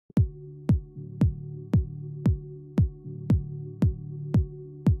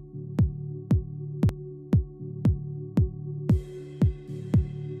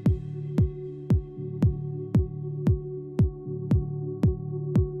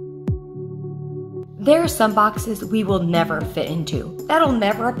There are some boxes we will never fit into. That'll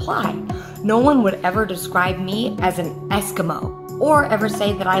never apply. No one would ever describe me as an Eskimo or ever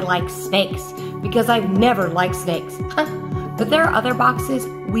say that I like snakes because I've never liked snakes. But there are other boxes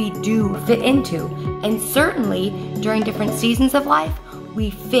we do fit into, and certainly during different seasons of life, we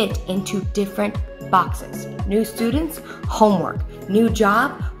fit into different boxes. New students, homework. New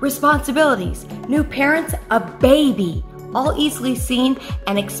job, responsibilities. New parents, a baby. All easily seen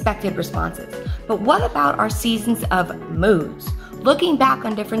and expected responses. But what about our seasons of moods? Looking back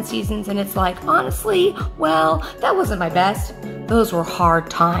on different seasons and it's like, honestly, well, that wasn't my best. Those were hard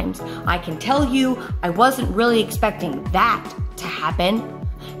times. I can tell you, I wasn't really expecting that to happen.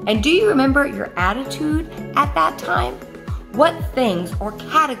 And do you remember your attitude at that time? What things or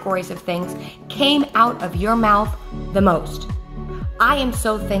categories of things came out of your mouth the most? I am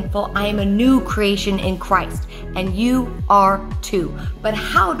so thankful I am a new creation in Christ, and you are too. But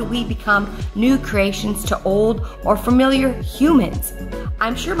how do we become new creations to old or familiar humans?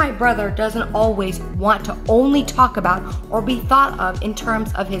 I'm sure my brother doesn't always want to only talk about or be thought of in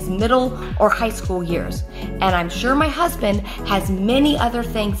terms of his middle or high school years. And I'm sure my husband has many other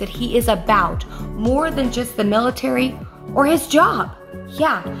things that he is about more than just the military or his job.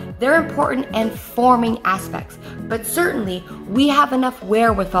 Yeah, they're important and forming aspects, but certainly we have enough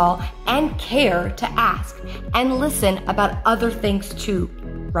wherewithal and care to ask and listen about other things too,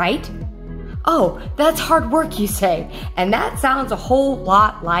 right? Oh, that's hard work, you say, and that sounds a whole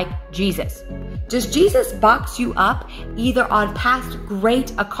lot like Jesus. Does Jesus box you up either on past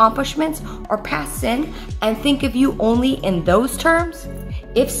great accomplishments or past sin and think of you only in those terms?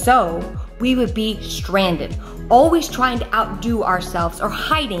 If so, we would be stranded, always trying to outdo ourselves or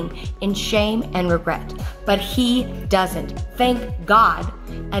hiding in shame and regret. But he doesn't. Thank God.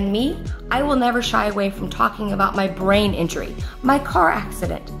 And me, I will never shy away from talking about my brain injury, my car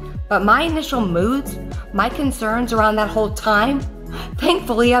accident. But my initial moods, my concerns around that whole time,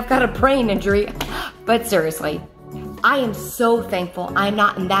 thankfully I've got a brain injury. But seriously, I am so thankful I'm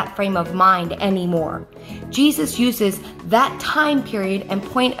not in that frame of mind anymore. Jesus uses that time period and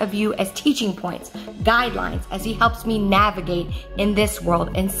point of view as teaching points, guidelines, as he helps me navigate in this world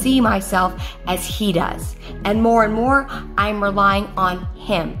and see myself as he does. And more, I'm relying on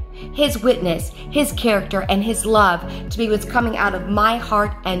him, his witness, his character, and his love to be what's coming out of my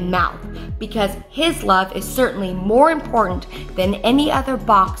heart and mouth. Because his love is certainly more important than any other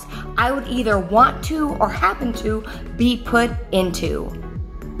box I would either want to or happen to be put into.